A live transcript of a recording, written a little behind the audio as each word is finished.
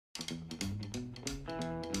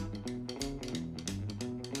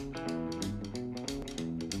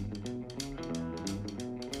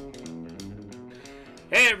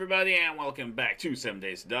Hey everybody, and welcome back to 7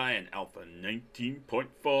 Days to Die in Alpha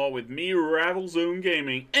 19.4 with me, Ravelzone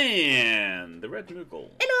Gaming, and the Red Moogle.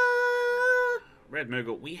 Hello! Red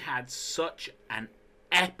Moogle, we had such an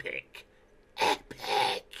epic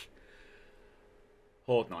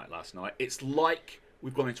Horde night last night. It's like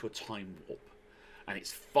we've gone into a time warp, and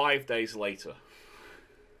it's 5 days later.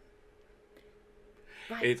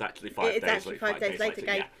 Right. It's actually 5 days actually later. 5 days later,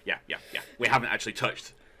 guys. Yeah. We haven't actually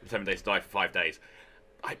touched 7 Days to Die for 5 days.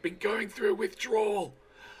 I've been going through withdrawal.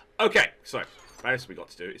 Okay, so first we got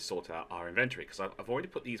to do is sort out our inventory, because I've already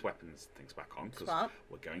put these weapons things back on, because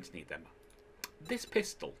we're going to need them. This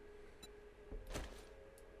pistol.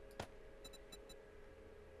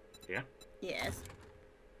 Yeah? Yes.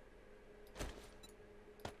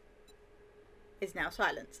 Is now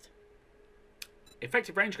silenced.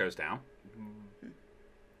 Effective range goes down,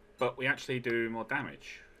 but we actually do more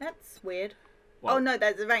damage. That's weird. Well, oh no,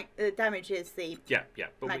 there's the rank. The damage is the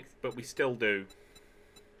but we still do.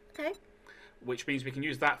 Okay. Which means we can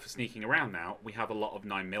use that for sneaking around now. We have a lot of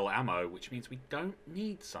 9mm ammo, which means we don't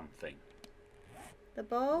need something. The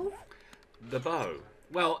bow. The bow.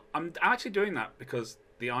 Well, I'm actually doing that because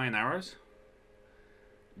the iron arrows,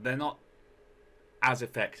 they're not as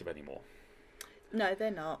effective anymore. No, they're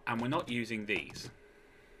not. And we're not using these.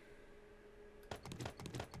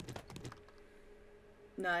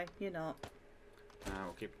 No, you're not.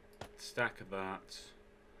 We'll keep a stack of that.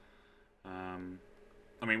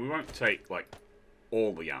 I mean, we won't take, like,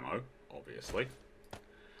 all the ammo, obviously.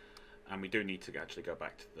 And we do need to actually go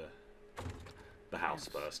back to the house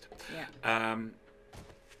first. Yeah.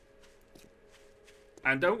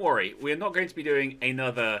 And don't worry, we're not going to be doing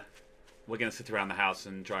another... We're going to sit around the house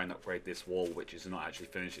and try and upgrade this wall, which is not actually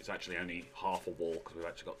finished. It's actually only half a wall, because we've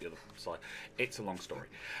actually got the other side. It's a long story.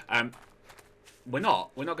 We're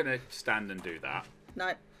not going to stand and do that.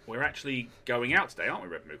 No. We're actually going out today, aren't we,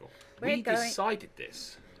 Red Moogle? We decided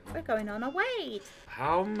this. We're going on a wade.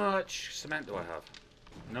 How much cement do I have?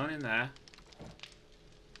 None in there.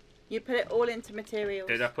 You put it all into materials.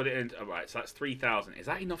 Did I put it in? Oh, right, so that's 3,000. Is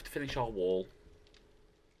that enough to finish our wall?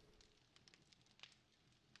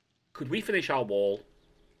 Could we finish our wall?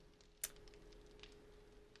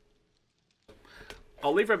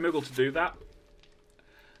 I'll leave Red Moogle to do that.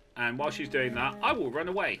 And while she's doing that, I will run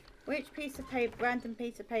away. Which piece of paper, random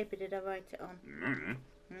piece of paper, did I write it on?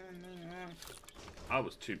 I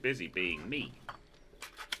was too busy being me.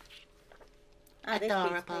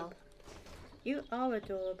 Adorable. You are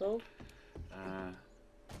adorable.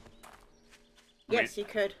 Yes, you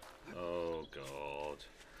could. Oh, God.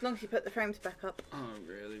 As long as you put the frames back up. I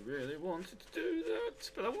really, really wanted to do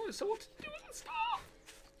that, but I also wanted to do it at the start.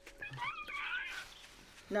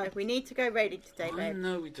 No, we need to go raiding today, babe. I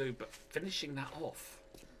know we do, but finishing that off.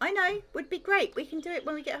 I know, would be great. We can do it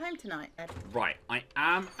when we get home tonight, Ed. Right, I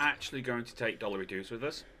am actually going to take Dollary Doos with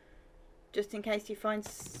us. Just in case you find...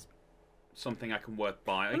 something I can worth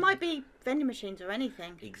buying. It might be vending machines or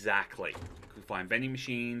anything. Exactly. We could find vending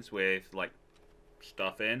machines with, like,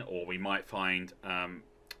 stuff in, or we might find a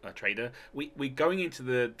trader. We're going into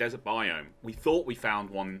the desert biome. We thought we found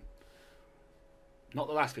one, not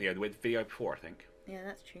the last video, the video before, I think. Yeah,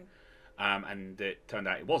 that's true. And it turned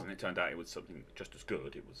out it wasn't. It turned out it was something just as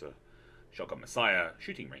good. It was a Shotgun Messiah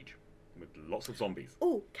shooting range with lots of zombies.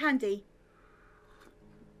 Oh, candy.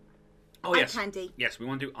 Oh, yes. Eye candy. Yes, we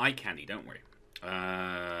want to do eye candy, don't we?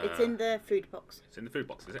 It's in the food box. It's in the food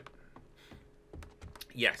box, is it?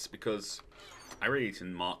 Yes, because I really need to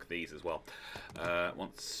mark these as well.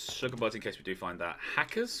 Want sugar buds in case we do find that.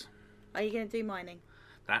 Hackers. Are you going to do mining?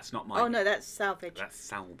 That's not mining. Oh, no, that's salvage. That's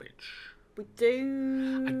salvage. We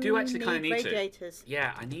do... I do actually kind of need radiators.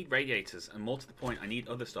 Yeah, I need radiators, and more to the point, I need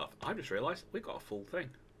other stuff. I just realised we've got a full thing.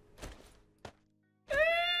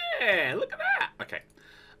 Yeah, look at that! Okay.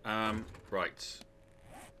 Right.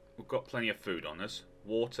 We've got plenty of food on us.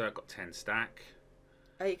 Water, got 10 stack.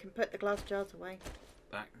 Oh, you can put the glass jars away.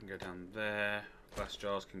 That can go down there. Glass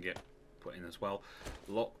jars can get put in as well.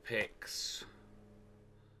 Lockpicks.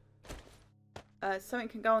 Something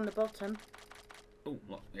can go on the bottom. Oh,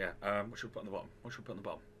 yeah. What should we put on the bottom? What should we put on the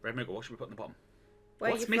bottom? Red Moogle, what should we put on the bottom?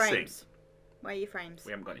 What's missing? Frames? Where are your frames?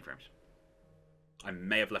 We haven't got any frames. I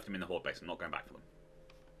may have left them in the horde base. I'm not going back for them.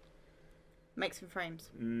 Make some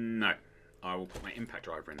frames. No. I will put my impact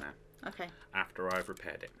driver in there. Okay. After I've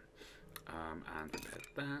repaired it. And repaired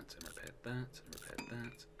that, and repaired that, and repaired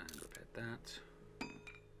that, and repaired that.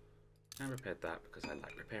 And repaired that because I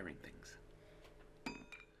like repairing things.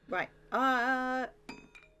 Right.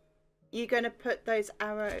 You're going to put those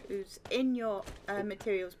arrows in your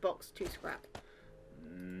materials box to scrap.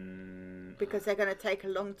 because they're going to take a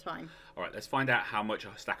long time. All right, let's find out how much a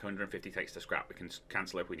stack of 150 takes to scrap. We can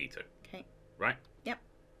cancel if we need to. Okay. Right? Yep.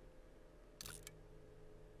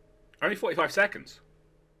 Only 45 seconds.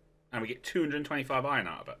 And we get 225 iron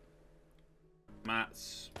out of it.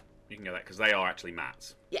 Mats. You can get that because they are actually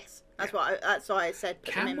mats. Yes. That's why I said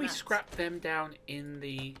put them Can in we mats. scrap them down in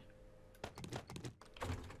the...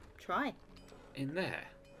 Try. In there?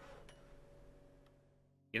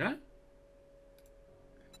 You know?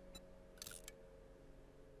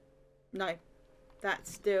 No.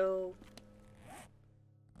 That's still...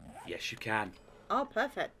 Yes, you can. Oh,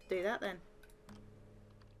 perfect. Do that then.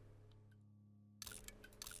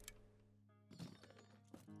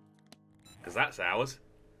 Because that's ours.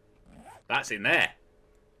 That's in there.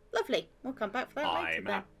 Lovely. We'll come back for that later I'm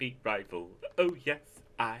then. happy rifle. Oh, yes,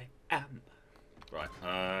 I am. Right,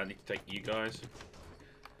 I need to take you guys.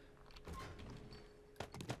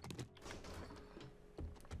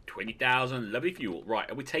 $20,000, lovely fuel.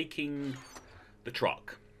 Right, are we taking the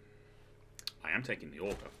truck? I am taking the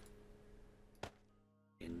auger.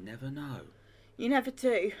 You never know. You never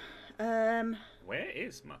do. Where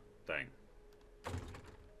is my thing?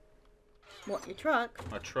 What, your truck?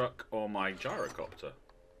 My truck or my gyrocopter?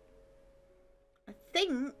 I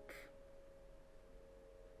think...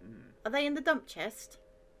 Are they in the dump chest?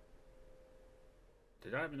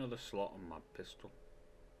 Did I have another slot on my pistol?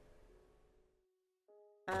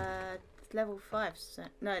 It's level 5. So,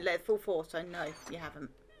 no, level 4, so no, you haven't.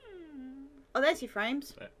 Oh, there's your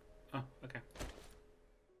frames. There. Oh, okay.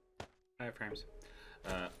 Frames.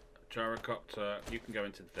 Gyrocopter, you can go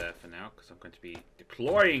into there for now because I'm going to be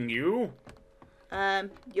deploying you.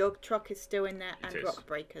 Your truck is still in there, It and is. rock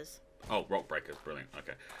breakers. Oh, rock breakers, brilliant.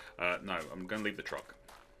 Okay. No, I'm going to leave the truck.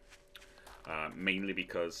 Mainly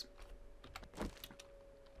because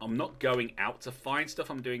I'm not going out to find stuff.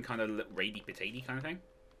 I'm doing kind of raidy potato kind of thing.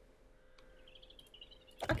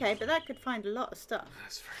 Okay, but that could find a lot of stuff.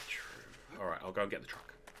 That's very true. All right, I'll go and get the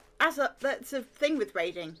truck. That's a thing with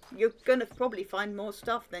raiding. You're gonna probably find more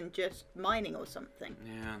stuff than just mining or something.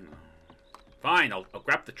 Yeah, no. Fine, I'll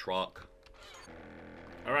grab the truck.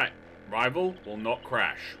 All right, rival will not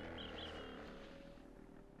crash.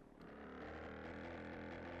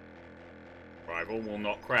 Rival will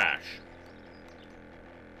not crash.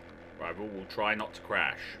 Rival will try not to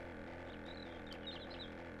crash.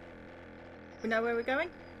 We know where we're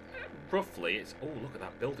going? Roughly, it's... Oh, look at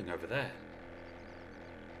that building over there.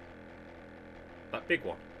 That big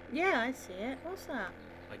one. Yeah, I see it. What's that?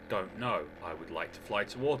 I don't know. I would like to fly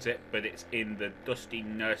towards it, but it's in the dusty,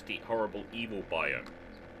 nasty, horrible, evil biome.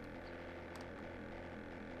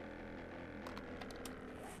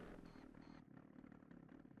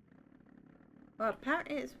 Well,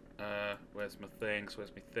 apparently it's... Where's my things?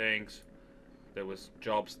 Where's my things? There was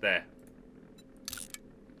jobs there.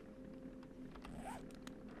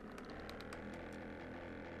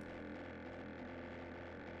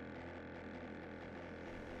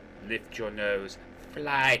 Lift your nose.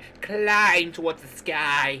 Fly. Climb towards the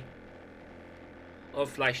sky. Or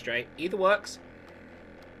fly straight. Either works.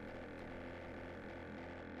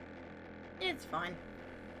 It's fine.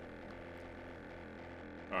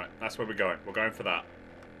 Alright, that's where we're going. We're going for that.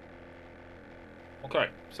 Okay,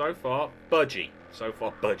 so far, budgie. So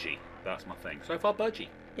far, budgie. That's my thing. So far, budgie.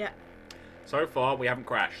 Yeah. So far, we haven't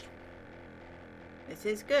crashed. This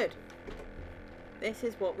is good. This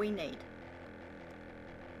is what we need.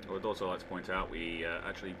 I would also like to point out we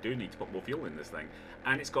actually do need to put more fuel in this thing.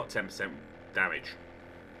 And it's got 10% damage.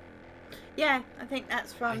 Yeah, I think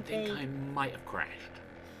that's from I think I might have crashed.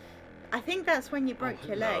 I think that's when you broke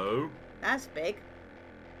your leg. No. That's big.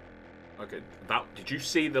 Okay, did you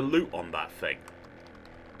see the loot on that thing?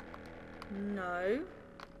 No.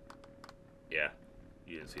 Yeah,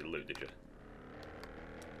 you didn't see the loot, did you?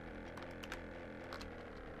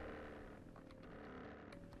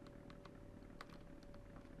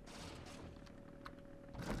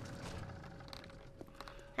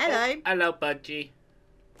 Hello. Oh, hello, Budgie.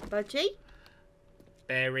 Budgie.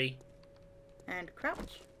 Berry. And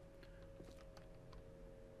Crouch.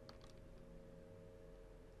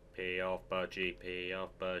 Pee off, Budgie. Pee off,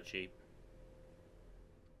 Budgie.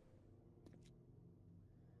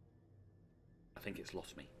 I think it's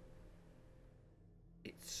lost me.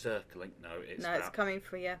 It's circling. No, it's No, it's coming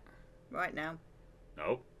for you right now.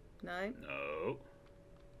 No. No. No.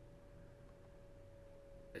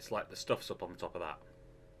 It's like the stuff's up on the top of that.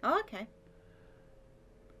 Oh, okay.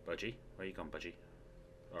 Budgie, where you gone, Budgie?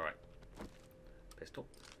 Alright. Pistol.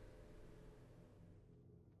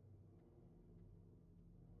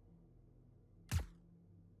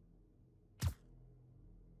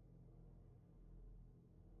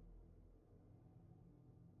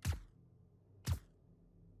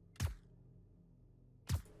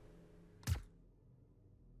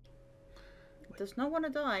 does not want to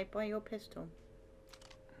die by your pistol.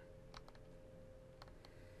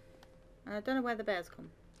 And I don't know where the bears come.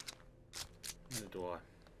 Neither do I.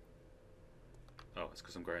 Oh, it's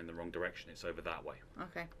because I'm going in the wrong direction. It's over that way.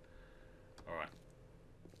 Okay. Alright.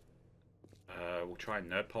 We'll try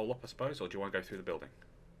and nerd pole up, I suppose, or do you want to go through the building?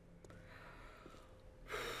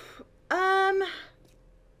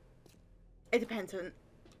 It depends on...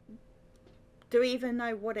 Do we even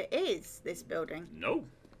know what it is, this building? No.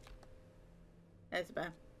 There's a bear.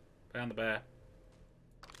 Found the bear.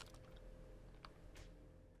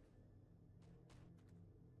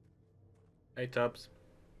 Hey, Tubbs.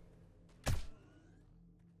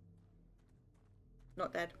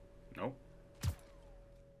 Not dead. No.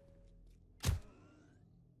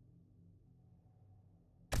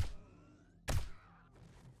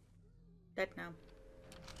 Dead now.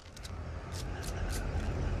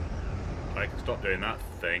 I can stop doing that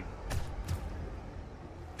thing.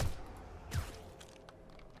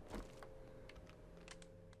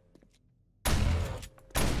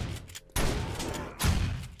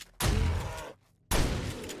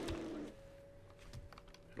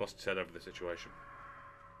 Lost his head over the situation.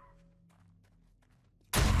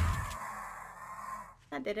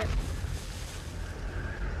 That did it.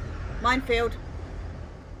 Minefield.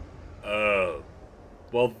 Oh.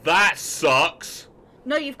 Well, that sucks!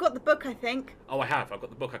 No, you've got the book, I think. Oh, I have. I've got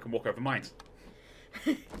the book. I can walk over mines.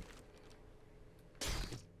 I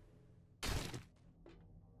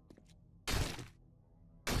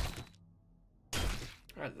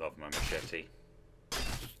love my machete.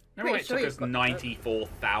 Remember when it took us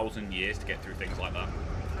 94,000 years to get through things like that?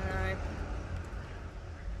 I know.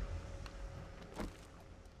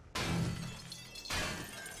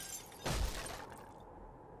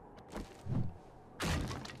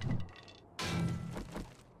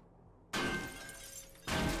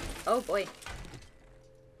 Oh boy.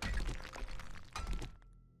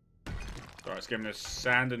 Alright, it's giving us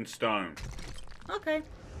sand and stone. Okay.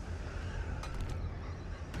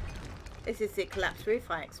 This is the collapsed roof,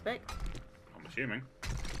 I expect. I'm assuming.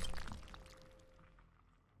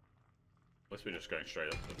 Unless we're just going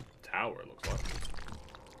straight up the tower, it looks like.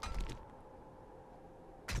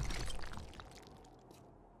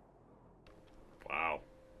 Wow.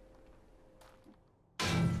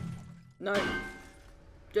 No.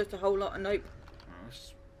 Just a whole lot of nope.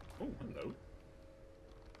 Oh, hello.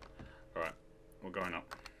 Alright, we're going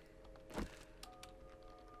up.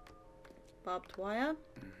 Barbed wire.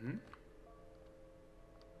 Mm-hmm.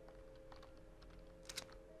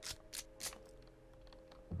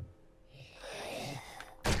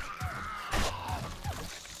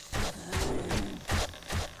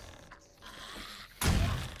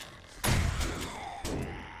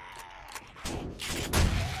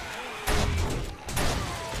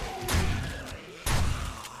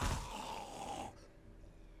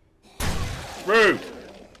 Rude!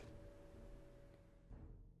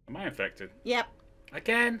 Am I infected? Yep.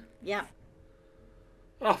 Again? Yep.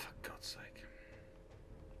 Oh, for God's sake.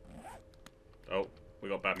 Oh, we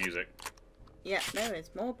got bad music. Yep, there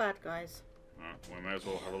is. More bad guys. Alright, we may as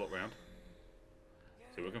well have a look round.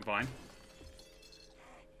 See what we can find.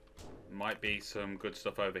 Might be some good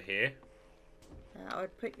stuff over here. I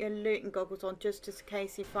would put your looting goggles on just in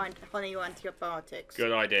case you find honey or antibiotics.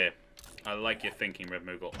 Good idea. I like your thinking, Red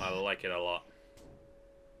Moogle. I like it a lot.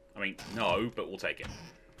 I mean, no, but we'll take it.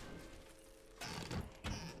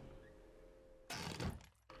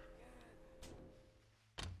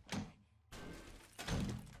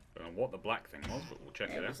 Don't know what the black thing was, but we'll check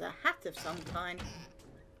it out. It was a hat of some kind.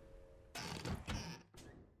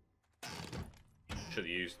 Should have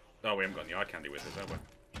used... Oh, we haven't got any eye candy with us, have we?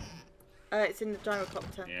 It's in the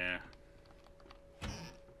gyrocopter. Yeah.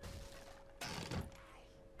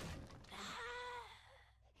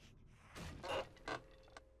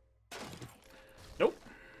 Nope.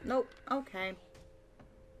 Nope. Okay.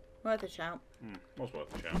 Worth a shout. Was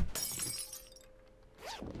worth a shout.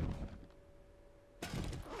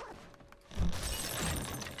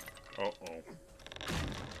 Uh-oh.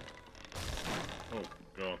 Oh,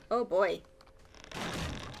 God. Oh boy.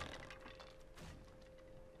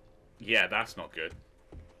 Yeah, that's not good.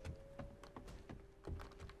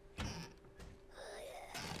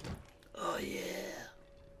 Oh, yeah.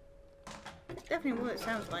 It's definitely what it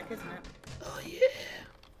sounds like, isn't it? Oh, yeah.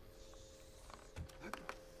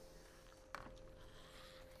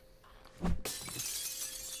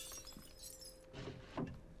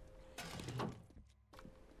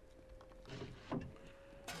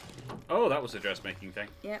 Oh, that was the dressmaking thing.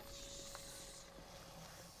 Yep.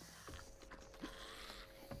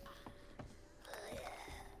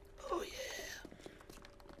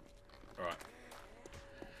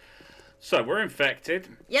 So, we're infected.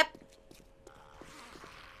 Yep.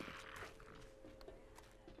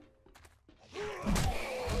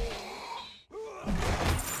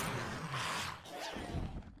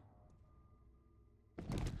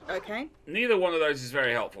 Okay. Neither one of those is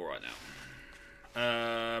very helpful right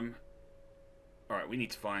now. Alright, we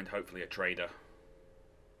need to find, hopefully, a trader.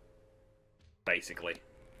 Basically.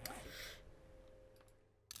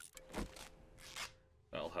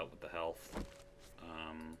 That'll help with the health.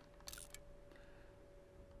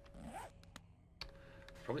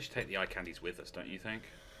 Probably should take the eye candies with us, don't you think?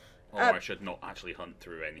 Or I should not actually hunt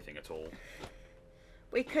through anything at all.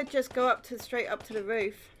 We could just go straight up to the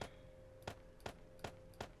roof.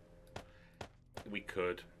 We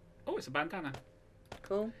could. Oh, it's a bandana.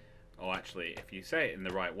 Cool. Oh, actually, if you say it in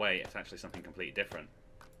the right way, it's actually something completely different.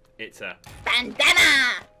 It's a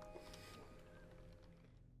bandana!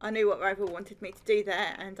 I knew what Rival wanted me to do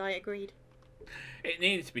there, and I agreed. It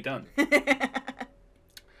needed to be done.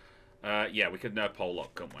 Yeah, we could pole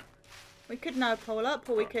up, couldn't we? We could now pole up,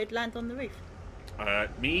 or we could land on the roof.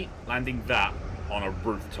 Me landing that on a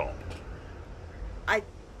rooftop. I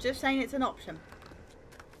just saying it's an option.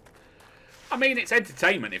 I mean, it's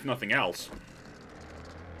entertainment, if nothing else.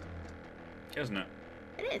 Isn't it?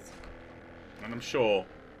 It is. And I'm sure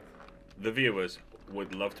the viewers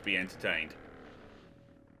would love to be entertained.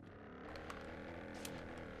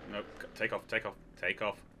 Nope. Take off, take off, take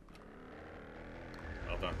off.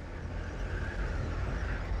 Well done.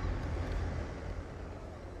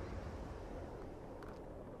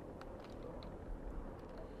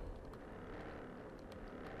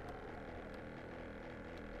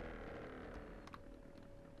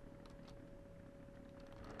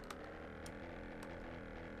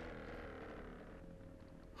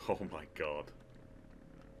 Oh my god.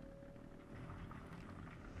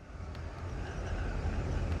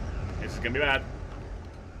 This is gonna be bad.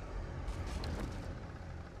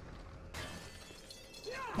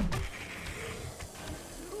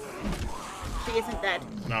 She isn't dead.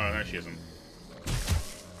 No, she isn't.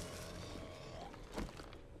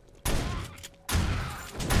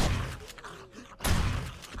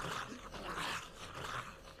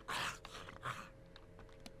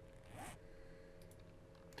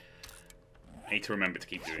 I need to remember to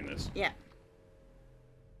keep doing this. Yeah.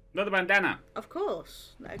 Another bandana. Of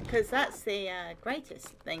course. Because that's the greatest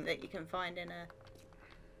thing that you can find in a...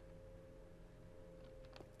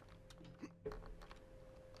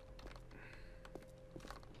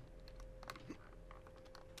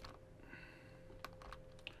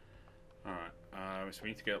 Alright. So we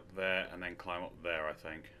need to get up there and then climb up there, I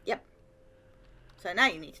think. Yep. So now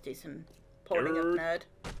you need to do some polling of nerd.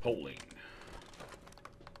 Polling.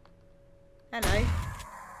 Hello.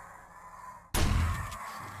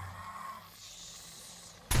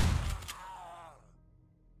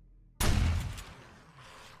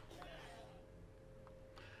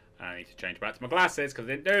 I need to change back to my glasses because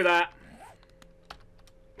I didn't do that.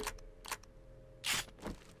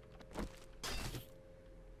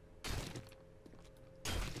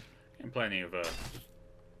 And plenty of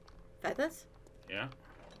Feathers? yeah.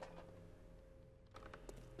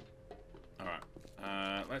 Alright.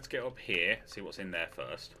 Let's get up here, see what's in there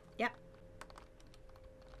first. Yep.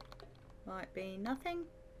 Might be nothing.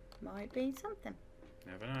 Might be something.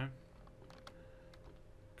 Never know.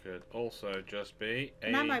 Could also just be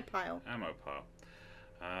an ammo pile. Ammo pile.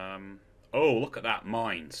 Oh, look at that.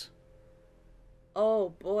 Mines.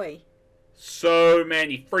 Oh, boy. So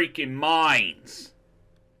many freaking mines.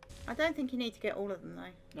 I don't think you need to get all of them,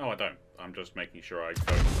 though. No, I don't. I'm just making sure I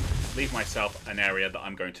don't leave myself an area that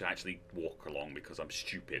I'm going to actually walk along because I'm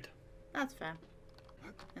stupid. That's fair.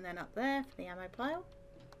 And then up there for the ammo pile.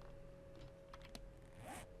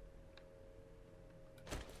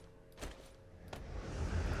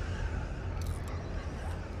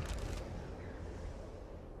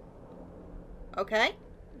 Okay.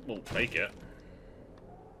 We'll take it.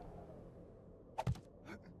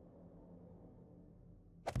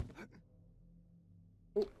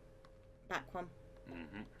 Ooh, back one.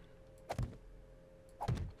 Mm-hmm.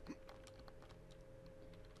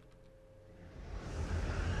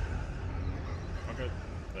 Okay.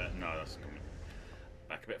 There. No, that's coming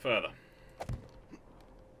back a bit further.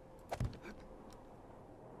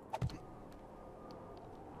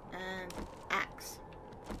 And axe.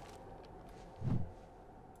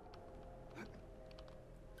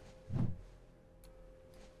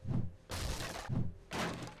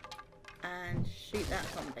 And shoot that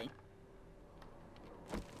zombie.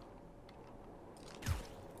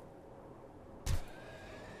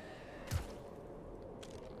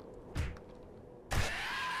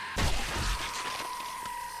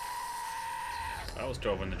 That was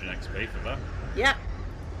 1200 XP for that. Yep.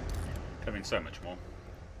 Coming so much more.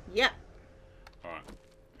 Yep. Alright.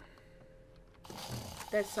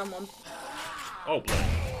 There's someone. Oh, blood.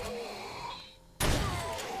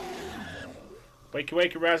 Wakey,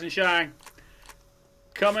 wakey, rise and shine.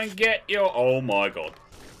 Come and get your... Oh, my God.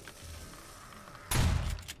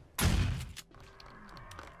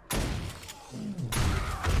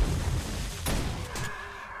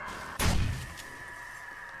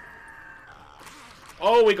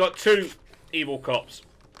 Oh, we got 2 evil cops.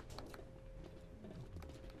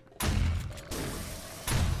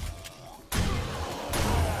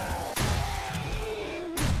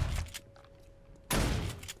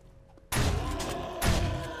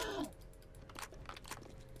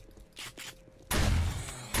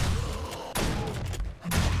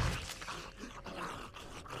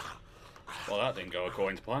 Well, that didn't go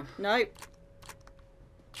according to plan. Nope.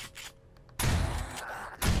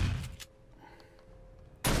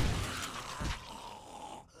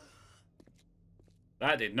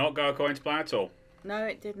 That did not go according to plan at all. No,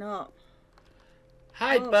 it did not.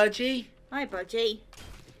 Hi, Oh. Budgie. Hi, Budgie.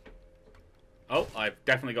 Oh, I've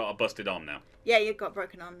definitely got a busted arm now. Yeah, you've got a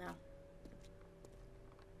broken arm now.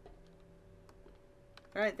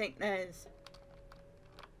 I don't think there's...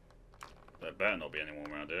 There better not be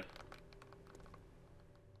anyone around here.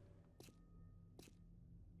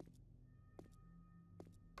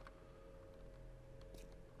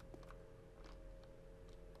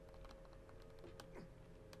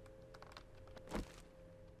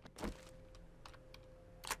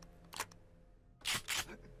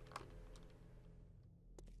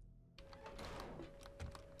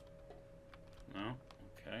 No?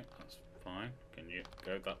 Okay, that's fine. Can you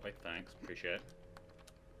go that way? Thanks, appreciate it.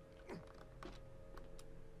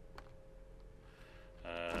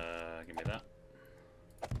 Give me that.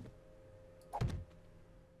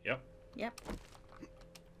 Yep. Yep.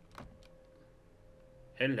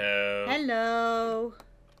 Hello. Hello.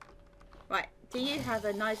 Right, do you have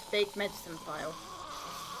a nice big medicine file?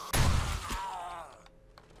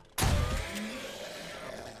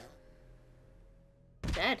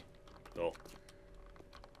 Dead. Oh.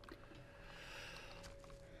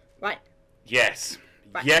 Right. Yes.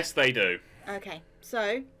 Right. Yes, they do. Okay,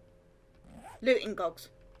 so... Looting gogs.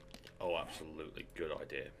 Oh, absolutely. Good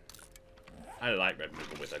idea. I like red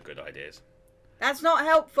people with their good ideas. That's not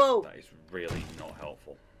helpful. That is really not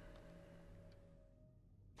helpful.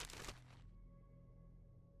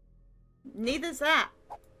 Neither's that.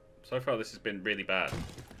 So far, this has been really bad.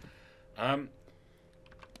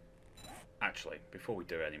 Actually, before we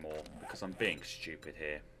do any more, because I'm being stupid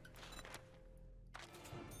here.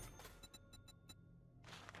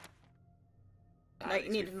 No, you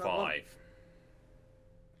need another one. 5.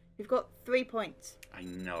 You've got 3 points. I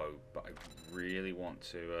know, but I really want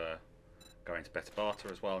to go into better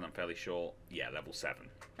barter as well, and I'm fairly sure. Yeah, level 7.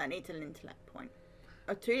 That needs an intellect point.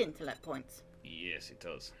 Oh, 2 intellect points. Yes, it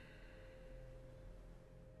does.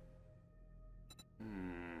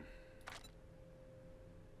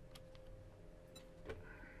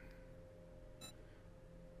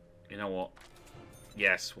 You know what?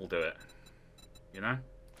 Yes, we'll do it. You know?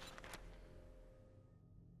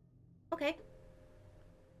 Okay.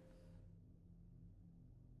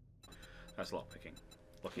 That's lockpicking.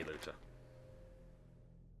 Lucky looter.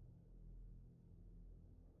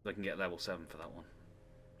 They can get level 7 for that one.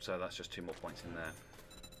 So that's just 2 more points in there.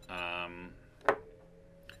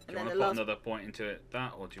 Do you want to put another point into it,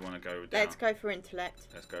 that, or do you want to go down? Let's go for intellect.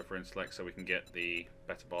 Let's go for intellect so we can get the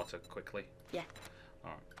better barter quickly. Yeah.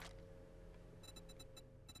 Alright.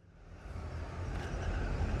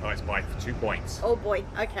 Oh, it's by 2 points. Oh boy,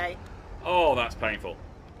 okay. Oh, that's painful.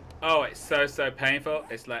 Oh, it's so painful.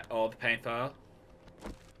 It's like, oh, the painful.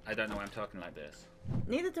 I don't know why I'm talking like this.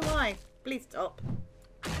 Neither do I. Please stop.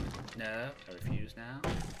 No, I refuse now.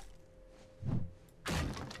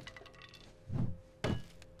 Am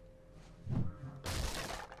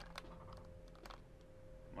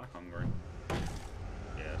I hungry?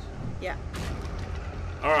 Yes. Yeah.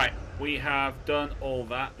 Alright, we have done all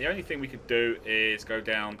that. The only thing we could do is go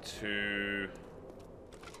down to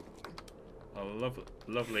a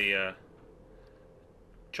lovely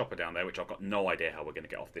chopper down there, which I've got no idea how we're going to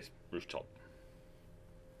get off this rooftop.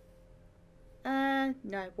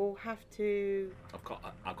 No, we'll have to... I've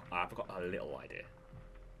got a little idea.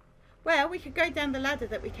 Well, we could go down the ladder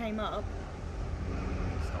that we came up.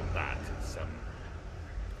 It's not that, it's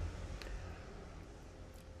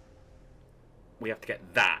we have to get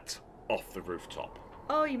that off the rooftop.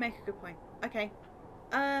 Oh, you make a good point. Okay.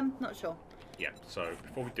 Not sure. Yeah, so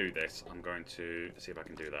before we do this, I'm going to see if I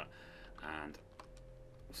can do that. And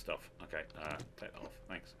stuff. Okay, take that off.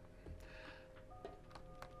 Thanks.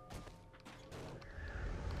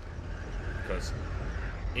 because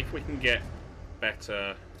if we can get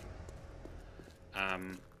better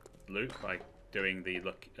loot by doing the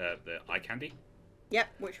eye candy. Yep,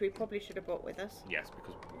 which we probably should have brought with us. Yes,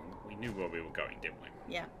 because we knew where we were going, didn't we?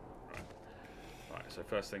 Yeah. Right, so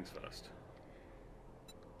first things first.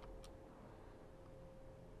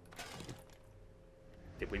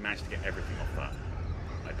 Did we manage to get everything off that?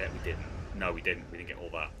 I bet we didn't. No, we didn't. We didn't get all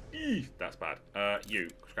that. Eesh, that's bad. You,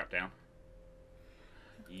 scrap down.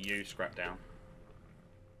 You, scrap down.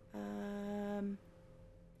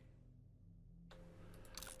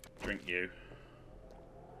 Drink you.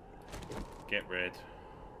 Get rid.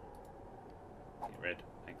 Get rid.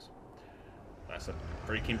 Thanks. That's a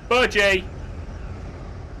freaking budgie!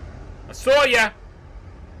 I saw ya!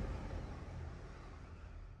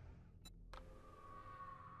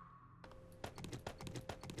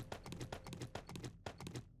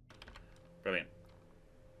 Brilliant.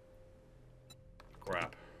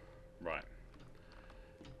 Grab. Right.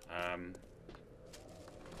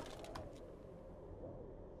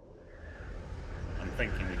 I'm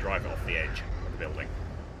thinking we drive it off the edge of the building.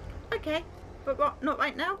 Okay, but what? Not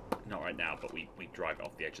right now? Not right now, but we drive it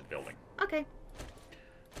off the edge of the building. Okay.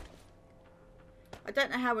 I don't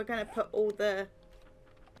know how we're going to put all the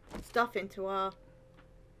stuff into our...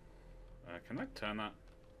 Can I turn that?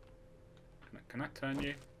 Can I turn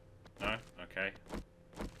you? No? Okay.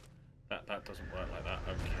 That doesn't work like that.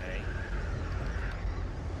 Okay.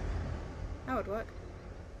 That would work.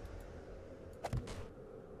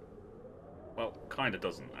 Well, kind of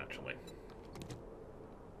doesn't, actually.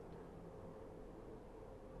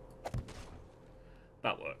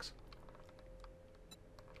 That works.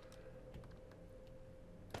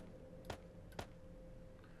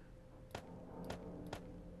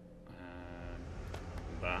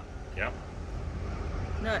 That. Yep.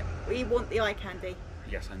 No, we want the eye candy.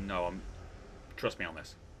 Yes, I know. Trust me on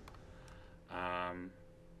this. And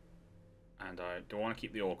do I want to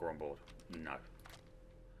keep the auger on board? No.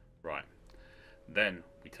 Right. Then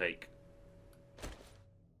we take.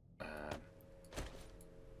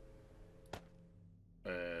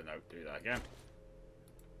 No, do that again.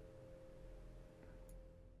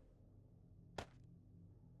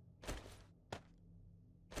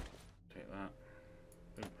 Take that.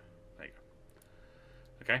 Boom. There you go.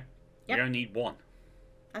 Okay. Yep. We only need one.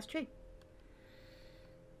 That's true.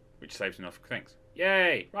 Which saves enough things.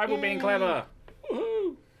 Yay! Rival being clever!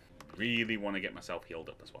 Woohoo! Really want to get myself healed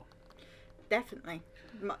up as well. Definitely.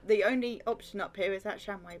 The only option up here is that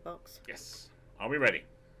Shamway box. Yes. Are we ready?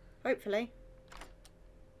 Hopefully.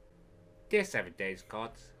 Dear 7 Days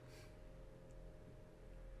Gods,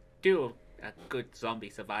 do a good zombie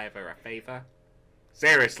survivor a favour.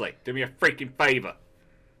 Seriously, do me a freaking favour.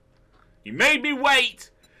 You made me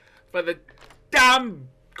wait for the damn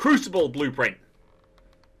Crucible blueprint.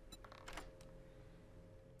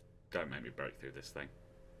 Don't make me break through this thing.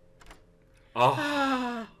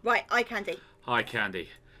 Oh. Right, eye candy. Hi, candy.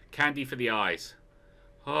 Candy for the eyes.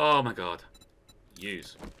 Oh my god.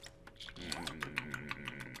 Use.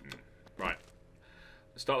 Right.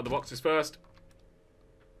 Let's start with the boxes first.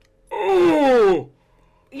 Oh!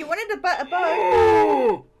 You wanted a bow.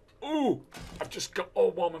 Oh! Oh! I've just got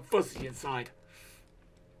all warm and fuzzy inside.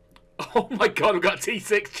 Oh my god, we've got a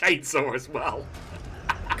T6 chainsaw as well.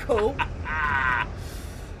 Cool.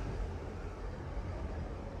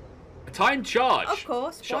 A timed charge. Of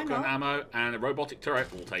course, why Shotgun not? ammo and a robotic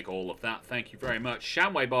turret. We'll take all of that. Thank you very much.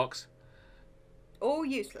 Shamway box. All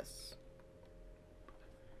useless.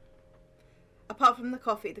 Apart from the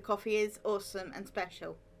coffee. The coffee is awesome and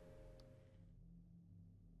special.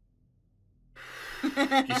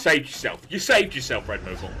 You saved yourself. You saved yourself, Red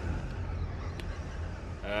Muzzle.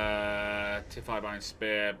 Tiff Iron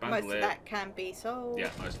Spear. Most Bandolier. of that can be sold. Yeah,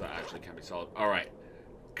 most of that actually can be sold. Alright.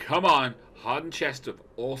 Come on. Hardened chest of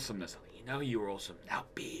awesomeness. You know you were awesome. Now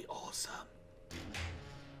be awesome.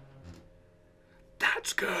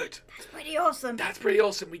 That's good. That's pretty awesome. That's pretty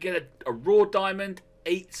awesome. We get a raw diamond,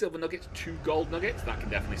 8 silver nuggets, 2 gold nuggets. That can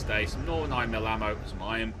definitely stay. Some Northern 9mm ammo, some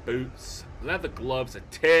iron boots, leather gloves, a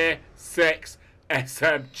tier 6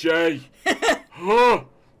 SMG. Oh.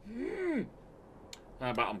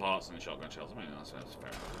 Baton parts and shotgun shells. I mean, that's fair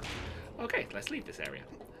enough. Okay, let's leave this area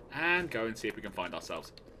and go and see if we can find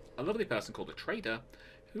ourselves a lovely person called a trader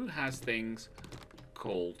who has things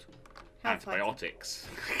called antibiotics.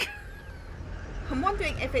 I'm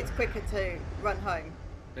wondering if it's quicker to run home.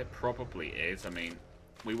 It probably is. I mean,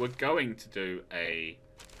 we were going to do a...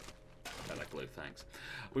 I like blue, thanks.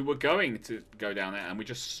 We were going to go down there and we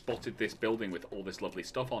just spotted this building with all this lovely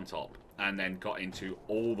stuff on top and then got into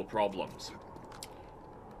all the problems.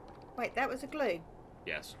 Wait, that was a glue?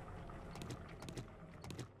 Yes.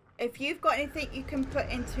 if you've got anything you can put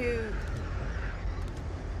into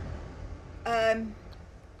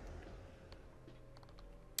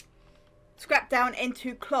scrap down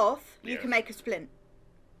into cloth, you Yes. can make a splint.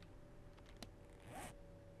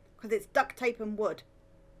 Because it's duct tape and wood.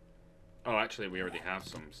 Oh, actually, we already have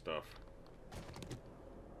some stuff.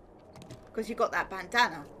 Because you got that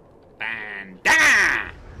bandana.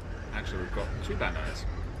 Bandana! Actually, we've got 2 bandanas.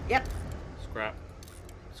 Yep. Scrap.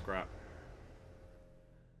 Scrap.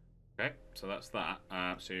 Okay, so that's that.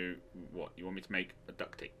 So, what? You want me to make a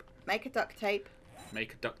duct tape? Make a duct tape.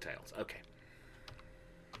 Make a DuckTales. Okay.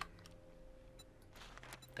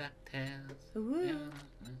 DuckTales. Ooh.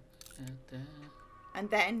 And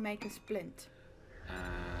then make a splint.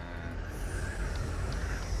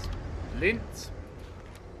 Lint.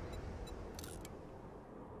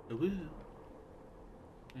 Ooh.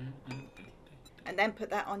 And then put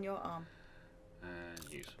that on your arm.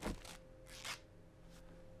 Use.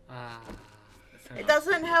 It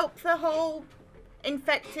doesn't help the whole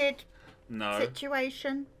infected No,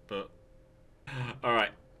 situation. but...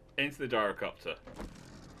 Alright, into the gyrocopter.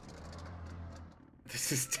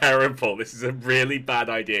 This is terrible. This is a really bad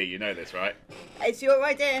idea. You know this, right? It's your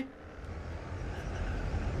idea.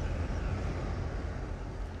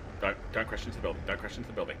 Don't crash into the building. Don't crash into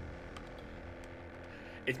the building.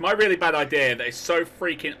 It's my really bad idea that it's so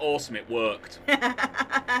freaking awesome it worked.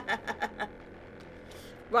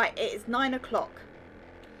 Right, it is 9 o'clock.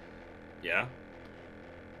 Yeah?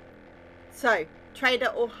 So, trader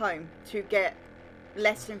or home to get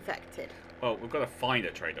less infected? Well, we've got to find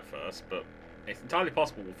a trader first, but it's entirely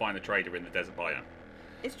possible we'll find a trader in the desert biome.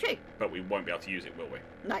 It's true. But we won't be able to use it, will we?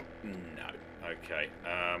 No. No. Okay.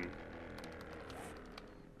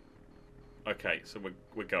 Okay, so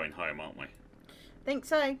we're going home, aren't we? Think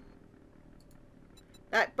so.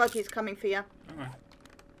 That buggy's coming for you. Okay.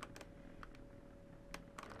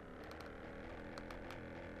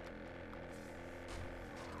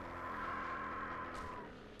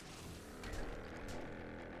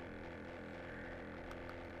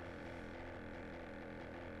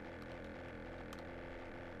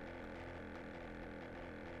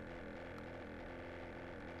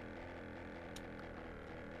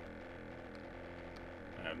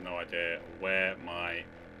 I have no idea where my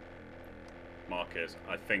mark is.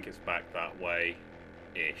 I think it's back that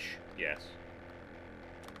way-ish. Yes.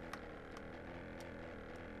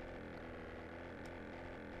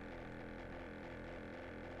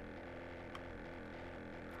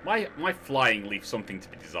 My flying leaves something to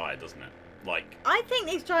be desired, doesn't it? Like I think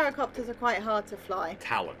these gyrocopters are quite hard to fly.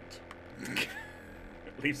 talent. It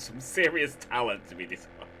leaves some serious talent to be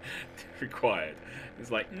required.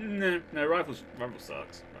 It's like, no, Rival sucks. Rival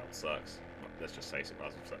sucks. Let's just say so.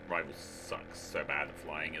 Rival sucks so bad at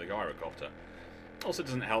flying a gyrocopter. Also,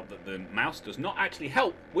 doesn't help that the mouse does not actually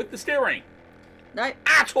help with the steering No.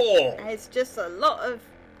 at all. It's just a lot of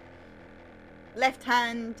left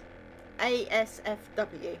hand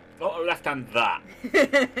ASFW. Oh, left hand that.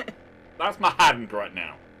 That's my hand right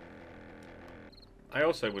now. I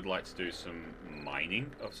also would like to do some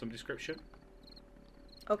mining of some description.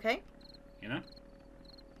 Okay. You know?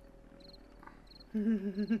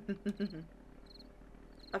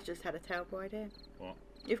 I've just had a terrible idea. What?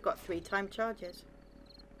 You've got 3 time charges.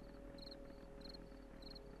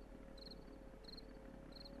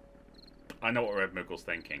 I know what Red Moogle's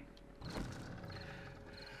thinking.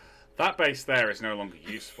 That base there is no longer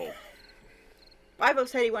useful. Rival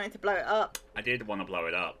said he wanted to blow it up. I did want to blow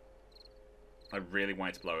it up. I really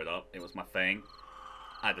wanted to blow it up. It was my thing.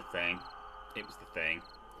 I had a thing. It was the thing.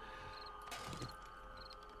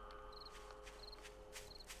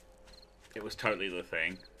 It was totally the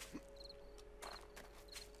thing.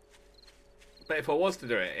 But if I was to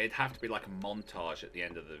do it, it'd have to be like a montage at the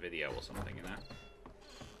end of the video or something, you know?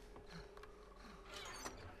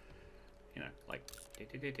 You know, like...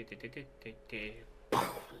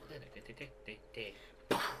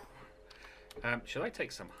 should I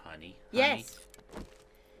take some honey? Yes.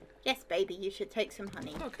 Yes, baby, you should take some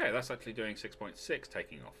honey. Okay, that's actually doing 6.6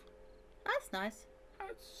 taking off. That's nice.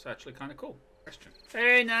 That's actually kind of cool. Question.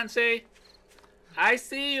 Hey, Nancy. I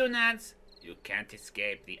see you, Nance. You can't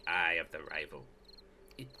escape the eye of the rival.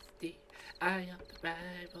 It's the eye of the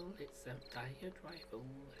rival. It's a tired rival.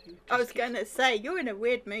 Who I was just going to say, you're in a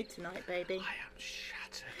weird mood tonight, baby. I am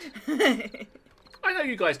shattered. I know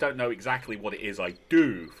you guys don't know exactly what it is I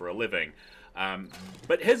do for a living,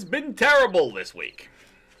 but it has been terrible this week.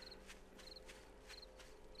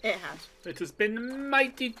 It has. It has been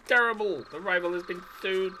mighty terrible. The rival has been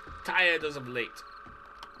too tired as of late.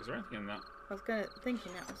 Is there anything in that? I was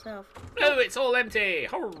thinking that myself. Oh, it's all empty!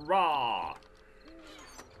 Hurrah!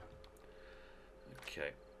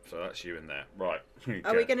 Okay, So that's you in there. Right.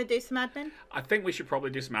 Are we going to do some admin? I think we should probably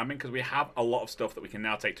do some admin because we have a lot of stuff that we can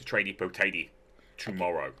now take to Tradie Potady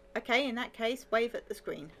tomorrow. Okay, in that case, wave at the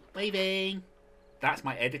screen. Waving. That's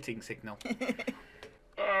my editing signal.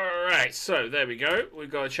 Alright, so there we go.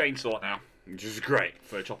 We've got a chainsaw now, which is great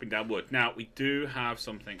for chopping down wood. Now, we do have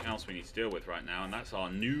something else we need to deal with right now, and that's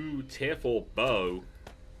our new Tier 4 bow.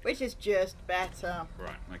 Which is just better.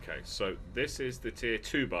 Right, okay. So this is the Tier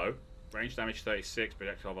 2 bow. Range damage 36,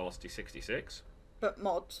 projectile velocity 66. But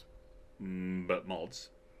mods. But mods.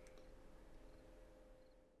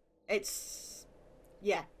 It's...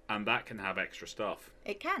 yeah. And that can have extra stuff.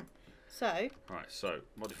 It can. So... Right, so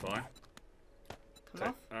modify. Come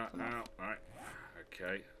off. Come out. Right.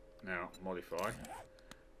 Okay. Now modify.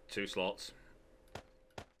 2 slots.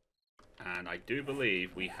 And I do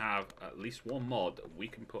believe we have at least one mod that we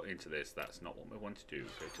can put into this. That's not what we want to do.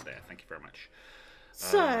 Go to there. Thank you very much.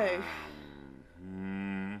 So...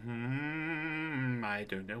 I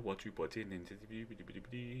don't know what you put in into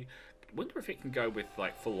the... Wonder if it can go with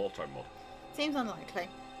like full auto mod. seems unlikely.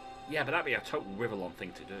 Yeah, but that'd be a total Rivalon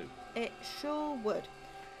thing to do. It sure would.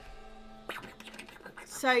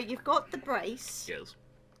 So you've got the brace. Yes.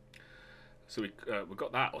 So we've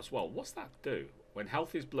got that as well. What's that do? When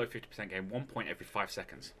health is below 50%, gain 1 point every 5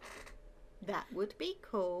 seconds. That would be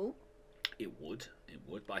cool. It would,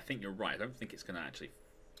 but I think you're right. I don't think it's going to actually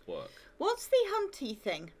work. What's the hunty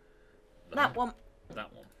thing? That one.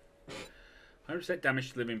 That one. 100%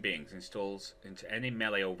 damage to living beings. Installs into any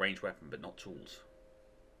melee or ranged weapon, but not tools.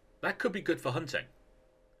 That could be good for hunting.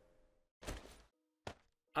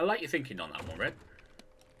 I like your thinking on that one, Red.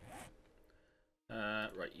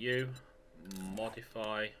 Right, you.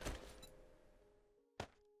 Modify.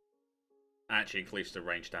 Actually increase the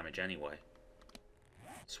range damage anyway.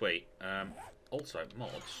 Sweet. Also,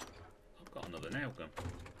 mods. I've got another nail gun.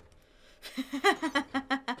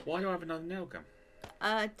 Why do I have another nail gun?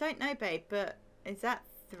 Don't know, babe, but is that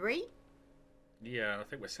 3? Yeah, I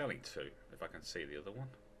think we're selling 2, if I can see the other one.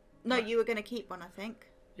 No, Right. you were going to keep one, I think.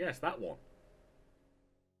 Yes, that one.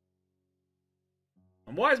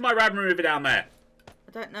 And why is my rad remover down there?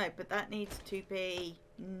 I don't know, but that needs to be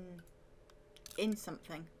in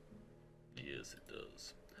something. Yes, it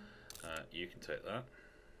does. You can take that.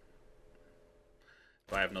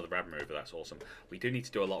 If I have another rad remover, that's awesome. We do need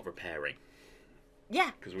to do a lot of repairing.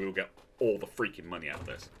 Yeah. Because we will get all the freaking money out of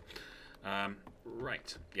this.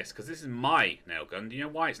 Right. Yes, because this is my nail gun. Do you know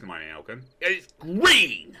why it's my nail gun? It's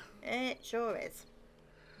green! It sure is.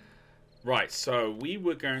 Right, so we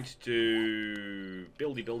were going to do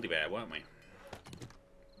Buildy Bear, weren't we?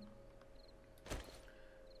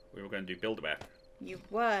 We were going to do Build-A-Bear. You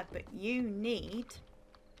were, but you need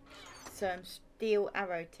some steel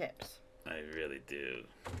arrow tips. I really do.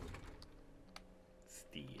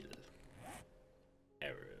 Steel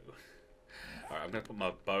arrow. Alright, I'm going to put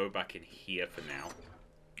my bow back in here for now.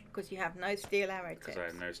 Because you have no steel arrow tips. Because I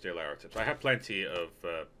have no steel arrow tips. I have plenty of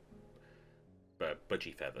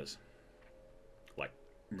budgie feathers. Like,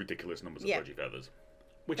 ridiculous numbers of budgie feathers.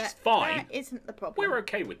 Which is fine. That isn't the problem. We're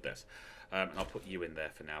okay with this. And I'll put you in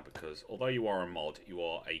there for now because although you are a mod, you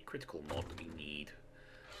are a critical mod that we need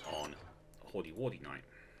on Hordy Wardy Night.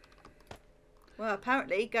 Well,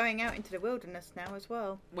 apparently going out into the wilderness now as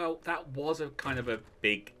well. Well, that was a kind of a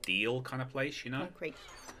big deal kind of place, you know? Concrete.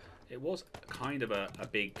 It was kind of a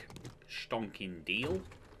big stonking deal.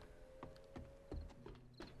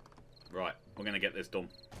 Right, we're going to get this done.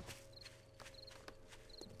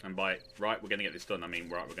 And by right, we're going to get this done, I mean,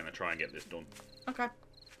 right, we're going to try and get this done. Okay.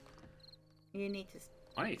 You need to...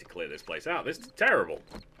 I need to clear this place out. This is terrible.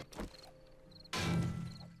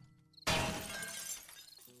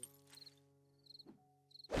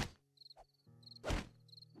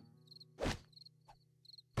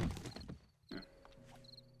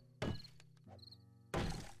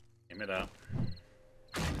 Give me that.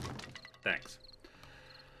 Thanks.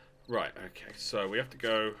 Right, okay, so we have to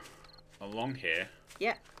go along here.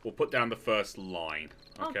 Yeah. We'll put down the first line.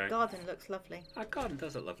 Okay. Oh, garden looks lovely. Our garden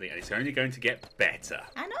does look lovely, and it's only going to get better.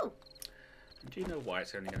 I know. Do you know why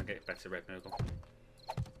it's only going to get better, Red Moogle?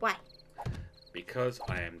 Why? Because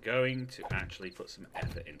I am going to actually put some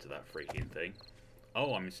effort into that freaking thing.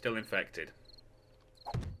 Oh, I'm still infected.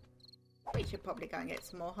 We should probably go and get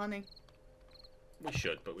some more honey. We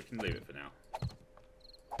should, but we can leave it for now.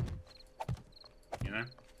 You know?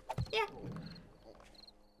 Yeah.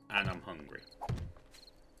 And I'm hungry.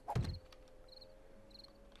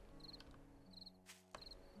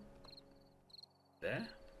 There?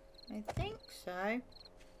 I think so.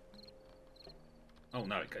 Oh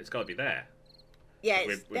no, it's got to be there. Yeah,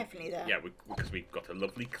 it's definitely there. Yeah, because we've got a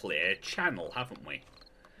lovely clear channel, haven't we?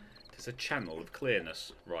 To It's a channel of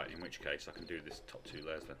clearness. Right, in which case I can do this top 2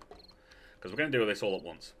 layers then. Because we're going to do this all at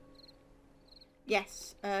once.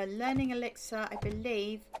 Yes. Learning elixir, I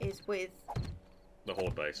believe, is with... The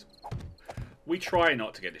horde base. We try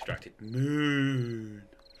not to get distracted. Moon.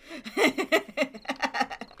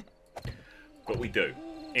 But we do.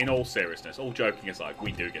 In all seriousness, all joking aside,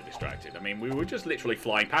 we do get distracted. I mean, we were just literally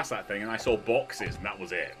flying past that thing and I saw boxes and that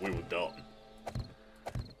was it. We were done.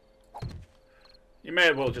 You may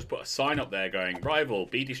as well just put a sign up there going, rival,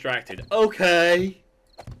 be distracted. Okay.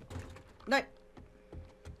 No.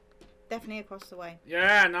 Definitely across the way.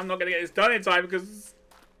 Yeah, and I'm not going to get this done in time because it's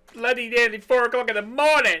bloody nearly 4 o'clock in the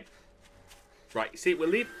morning. Right, you see, we'll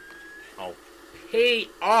leave... Oh, pee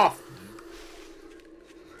off.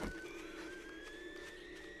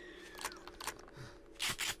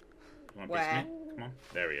 Come on, Where? Come on,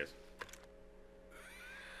 there he is.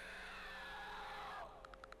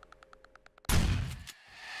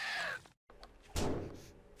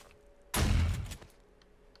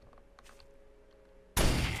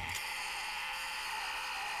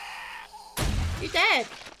 You're dead.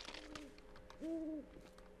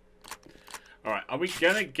 Alright, are we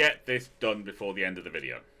going to get this done before the end of the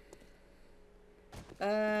video?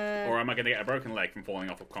 Or am I going to get a broken leg from falling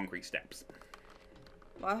off of concrete steps?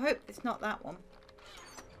 Well, I hope it's not that one.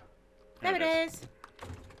 There it is.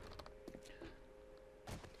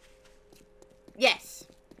 Yes.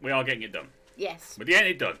 We are getting it done. Yes. We're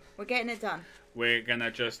getting it done. We're getting it done. We're going to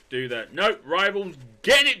just do that. No, rivals,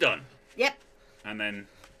 getting it done. Yep. And then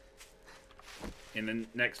in the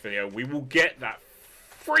next video, we will get that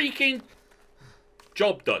freaking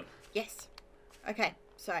job done. Yes. Okay,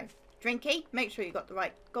 so, Drinky, make sure you got the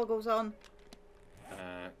right goggles on.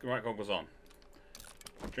 Right goggles on.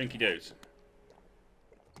 Drinky doos.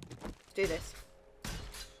 Let's do this.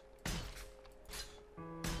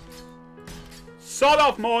 Sod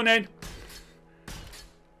off morning.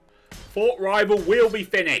 Fort Rival will be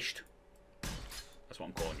finished. That's what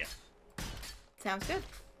I'm calling it. Sounds good.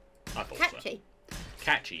 I thought Catchy. so.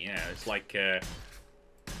 Catchy, yeah. It's like you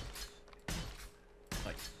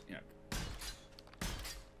know,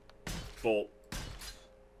 Fort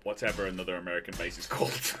whatever another American base is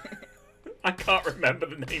called. I can't remember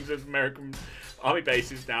the names of American army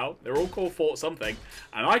bases now. They're all called Fort something,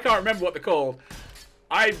 and I can't remember what they're called.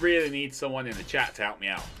 I really need someone in the chat to help me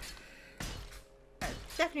out.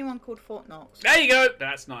 Definitely one called Fort Knox. There you go.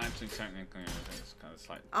 That's not actually technically. It's kind of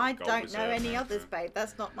like I Gold don't Reserve know any America. others, babe.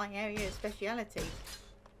 That's not my area of speciality.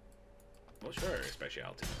 What's your area of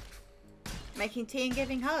speciality? Making tea and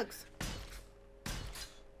giving hugs.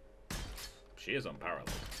 She is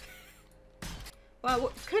unparalleled.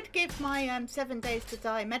 Well, could give my 7 days to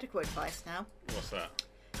die medical advice now. What's that?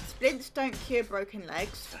 Splints don't cure broken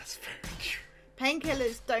legs. That's very true.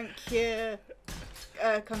 Painkillers don't cure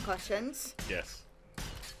concussions. Yes.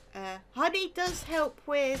 Honey does help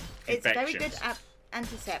with... It's a very good Infections.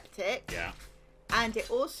 antiseptic. Yeah. And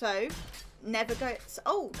it also never goes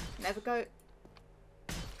old.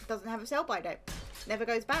 Doesn't have a sell-by date. Never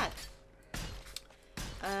goes bad.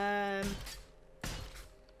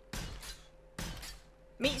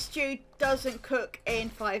 Meat stew doesn't cook in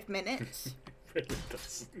 5 minutes. It really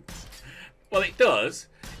doesn't. Well, it does,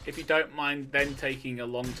 if you don't mind then taking a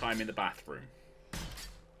long time in the bathroom.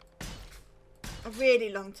 A really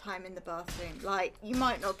long time in the bathroom. Like, you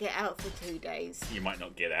might not get out for 2 days. You might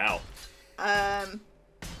not get out. Um,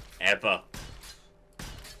 Ever.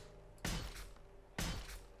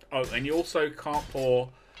 Oh, and you also can't pour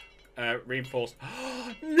reinforced...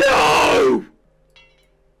 No!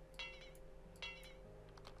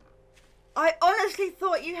 I honestly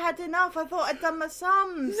thought you had enough. I thought I'd done my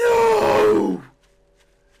sums. No!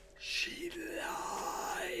 She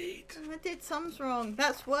lied. I did sums wrong.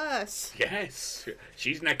 That's worse. Yes,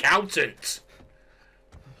 she's an accountant.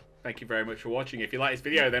 Thank you very much for watching. If you like this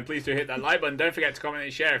video, then please do hit that like button. Don't forget to comment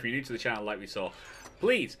and share if you're new to the channel like we saw.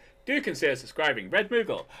 Please do consider subscribing. Red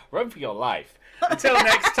Moogle, run for your life. Until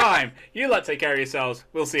next time, you lot take care of yourselves.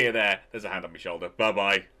 We'll see you there. There's a hand on my shoulder.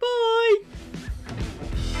 Bye-bye. Bye.